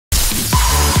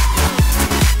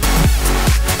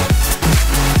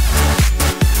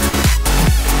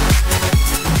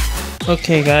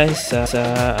Okay guys,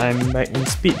 I'm back in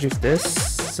Speed Drifters.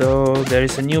 So there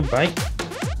is a new bike.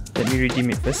 Let me redeem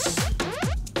it first.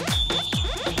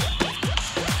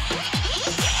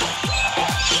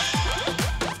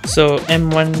 So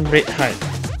M1 red height.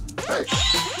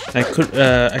 I could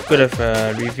have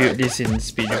reviewed this in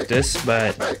Speed Drifters,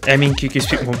 but I mean QQ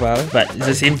Speed Mobile, but it's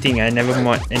the same thing. I never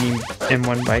mod any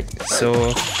M1 bike,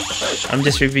 so I'm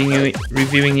just reviewing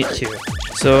it here.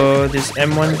 So this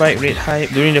M1 bike red hype,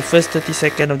 during the first 30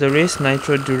 seconds of the race,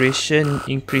 nitro duration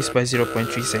increased by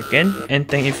 0.3 seconds and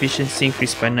tank efficiency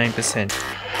increased by 9%.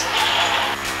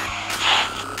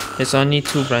 There's only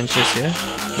 2 branches here,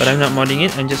 but I'm not modding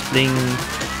it. I'm just playing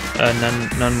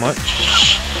non-mod.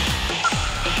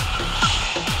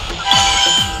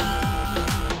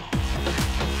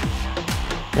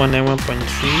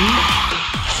 191.3.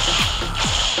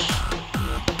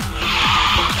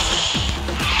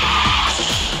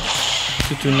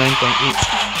 229.8,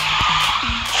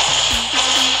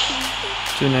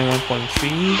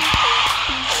 291.3,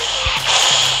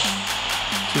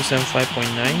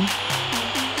 275.9,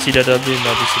 CW and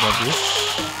WCW.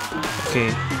 Okay,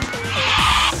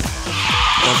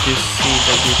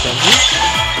 WCWW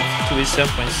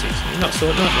 287.6, not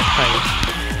that high.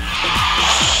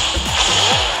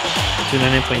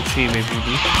 299.3 with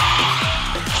BD.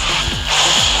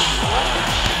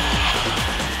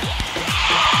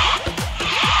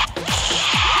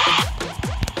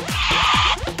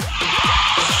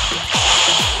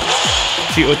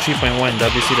 .1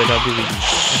 WCW.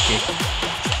 Okay.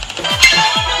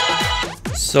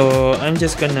 So I'm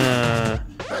just gonna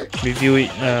review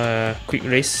it quick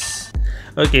race.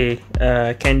 Okay,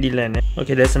 Candyland.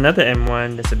 Okay, there's another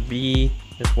M1, there's a B,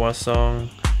 there's Warsong,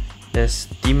 there's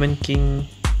Demon King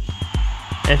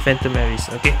and Phantom Aries.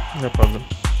 Okay, no problem.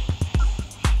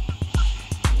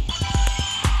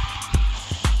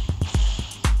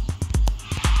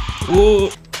 Ooh.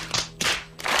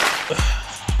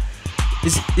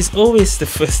 It's always the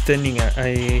first turning.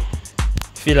 I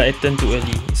feel like I turn too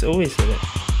early. It's always like that.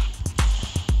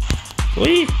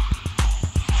 Oi!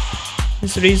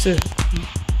 It's Razor.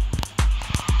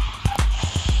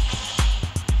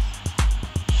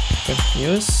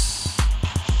 Continuous.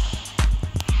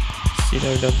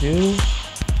 CW.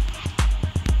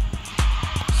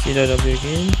 CW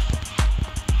again.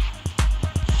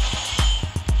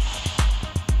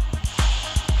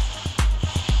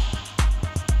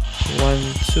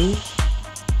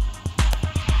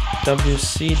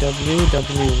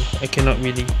 WCWW. I cannot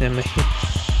really. Never mind.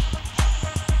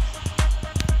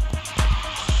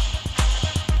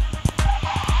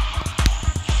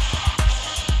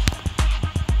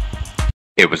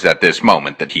 It was at this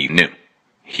moment that he knew.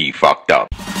 He fucked up.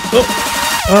 Oh!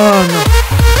 Oh no!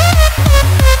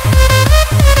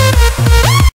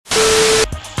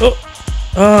 Oh!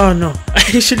 Oh no! I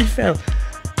actually fell.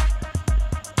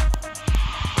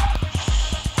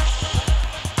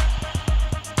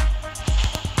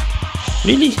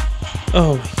 Really?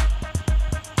 Oh my.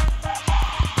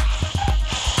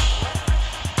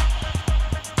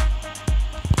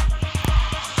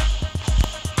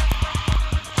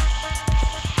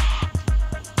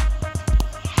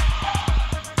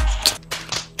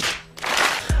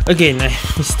 Again, I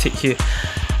mistake here.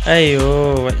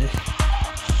 Ayo, what?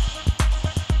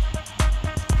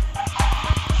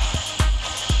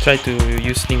 Try to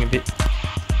use thing a bit.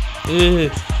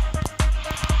 Ugh.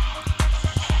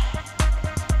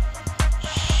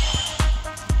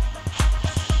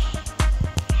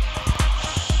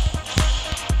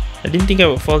 I didn't think I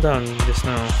would fall down just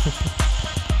now.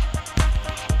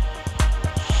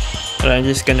 But I'm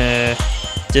just gonna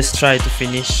try to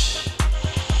finish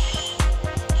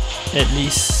at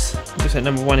least, because at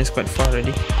number 1 is quite far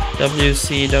already.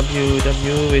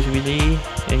 WCWW with Willy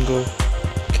and go.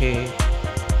 Okay.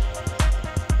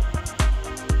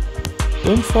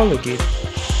 Don't fall again.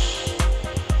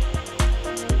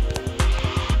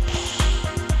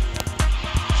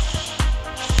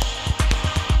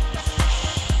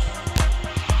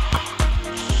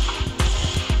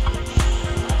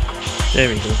 There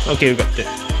we go. Okay, we got there.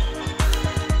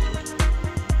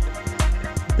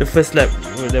 The first lap,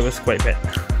 that was quite bad.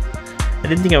 I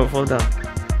didn't think I would fall down.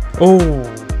 Oh!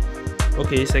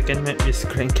 Okay, second map is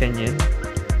Grand Canyon.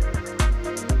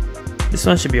 This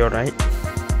one should be alright.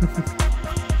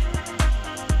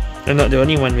 I'm not the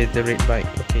only one with the red bike.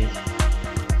 Okay.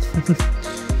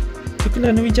 Itu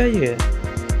Kelana Wijaya?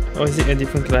 Or is it a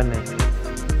different Kelana?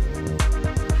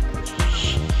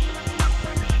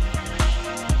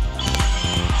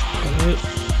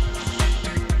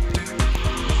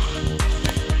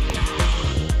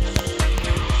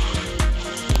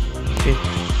 Okay.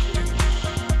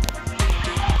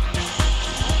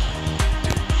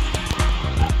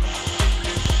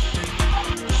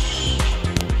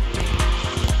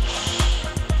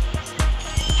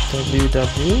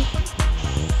 WW.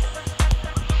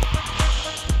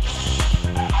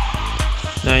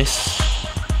 Nice.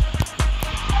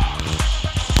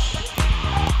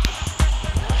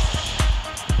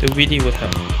 The wheelie will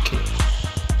help. Okay.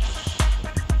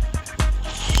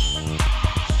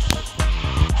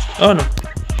 Oh no.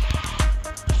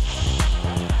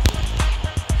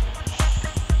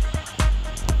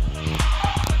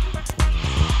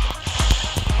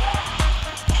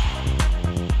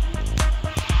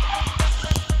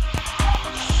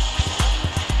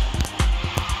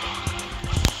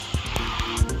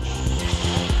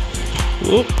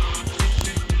 Whoop.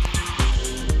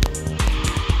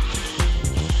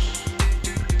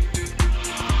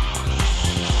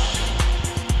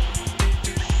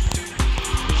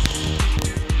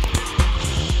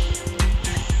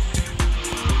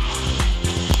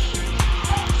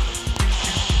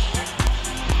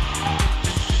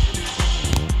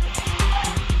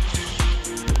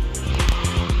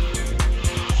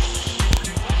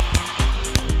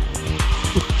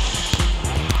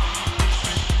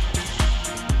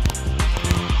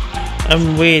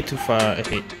 I'm way too far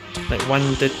ahead, like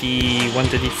 130,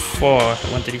 134,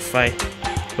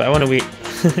 135, but I want to wait.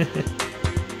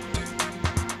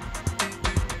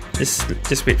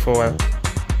 just wait for a while.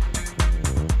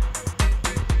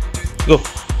 Go.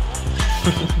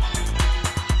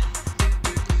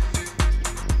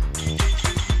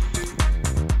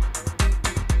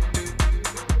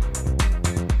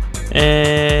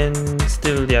 And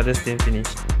still the others didn't finish.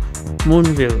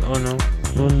 Moonville, oh no.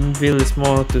 Moonville is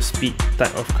more to speed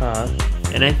type of car,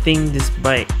 and I think this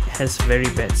bike has very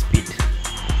bad speed.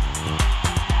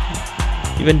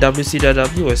 Even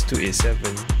WCW was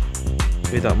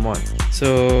 287 without mod,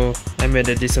 so I'm at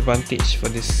a disadvantage for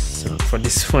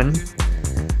this one.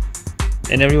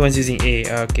 And everyone's using A.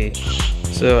 Okay,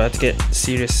 so I have to get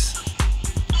serious.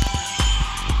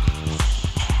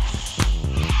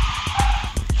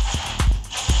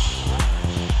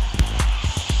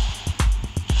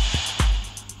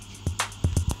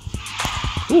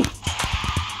 Ooh.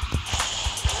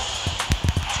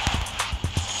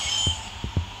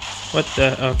 What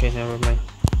the? Okay, never mind.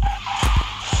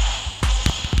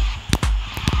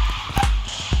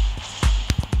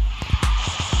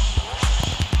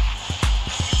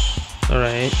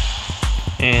 Alright.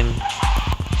 And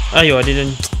ayo,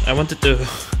 I wanted to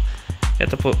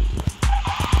catapult.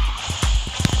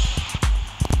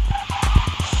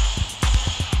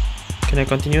 Can I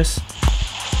continuous?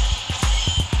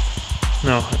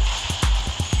 No,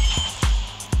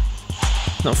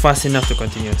 not fast enough to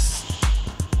continuous.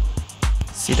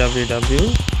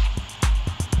 CWW,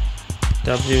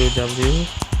 WW,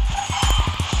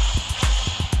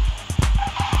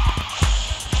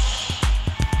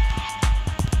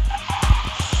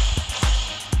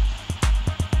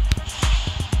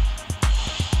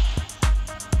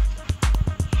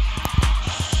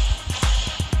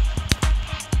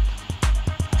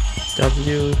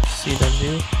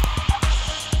 WCW.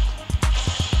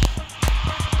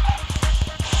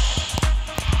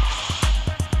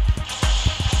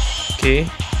 Okay,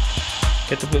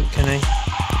 catapult, can I?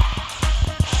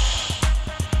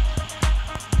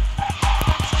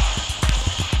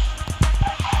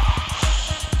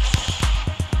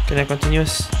 Can I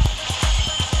continuous?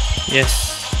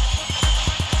 Yes.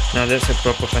 Now that's a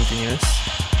proper continuous.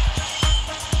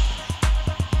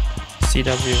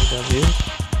 CWW.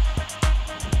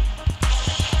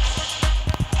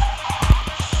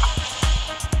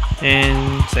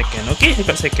 And second. Okay, I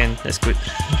got second. That's good.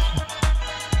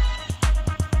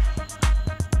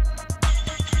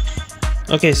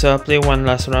 Okay, so I'll play one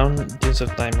last round in terms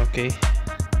of time, okay?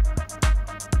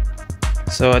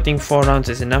 So I think 4 rounds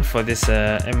is enough for this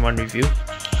M1 review.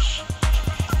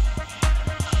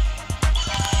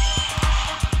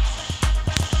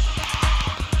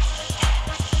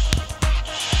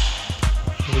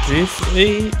 Drift,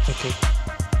 hey, okay.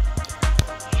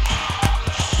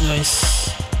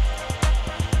 Nice.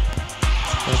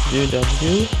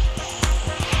 WW.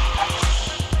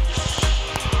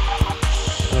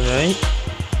 Alright.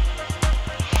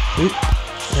 Oop,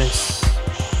 nice.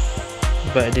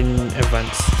 But I didn't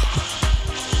advance.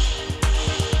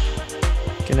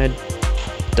 Can I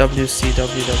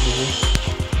WCWW?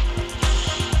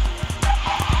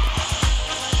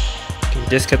 Okay,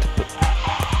 just catapult.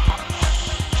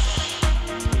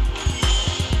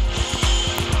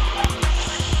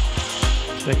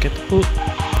 Should I catapult?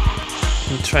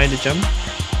 And try to jump?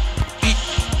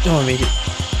 Oh, I made it.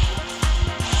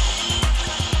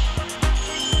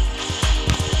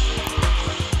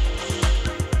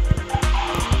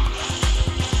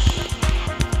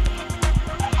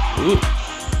 Ooh.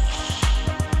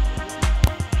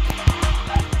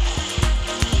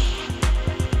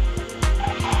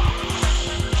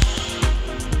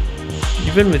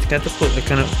 even with catapult I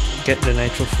cannot get the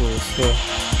nitro full, so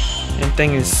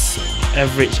M-Tank is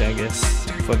average I guess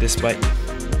for this bike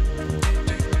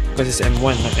because it's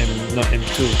M1 not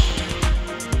M2.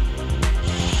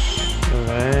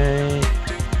 Alright.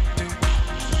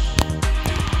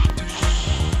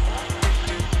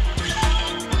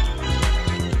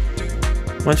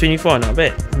 $124, not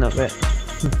bad, not bad.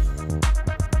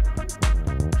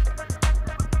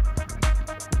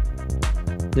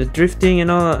 The drifting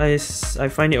and all, I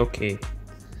find it okay.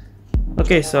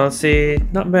 Okay, so I'll say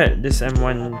not bad this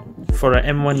M1 for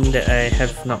an M1 that I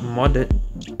have not modded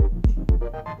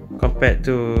compared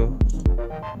to,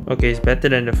 okay, it's better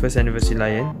than the first anniversary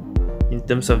Lion in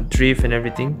terms of drift and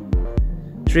everything.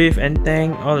 Drift and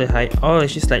tank all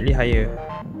actually slightly higher.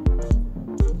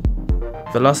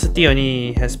 Velocity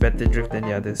only has better drift than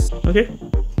the others. Okay,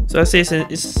 so I'll say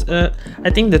it's I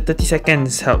think the 30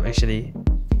 seconds help actually.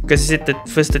 Because you said the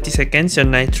first 30 seconds your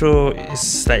nitro is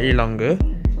slightly longer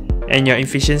and your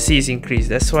efficiency is increased.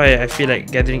 That's why I feel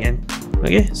like gathering and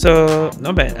okay, so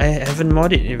not bad. I haven't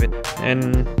modded even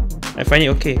and I find it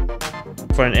okay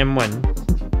for an M1.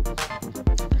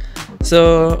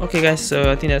 So okay guys,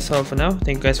 so I think that's all for now.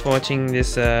 Thank you guys for watching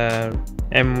this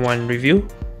M1 review.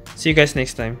 See you guys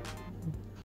next time.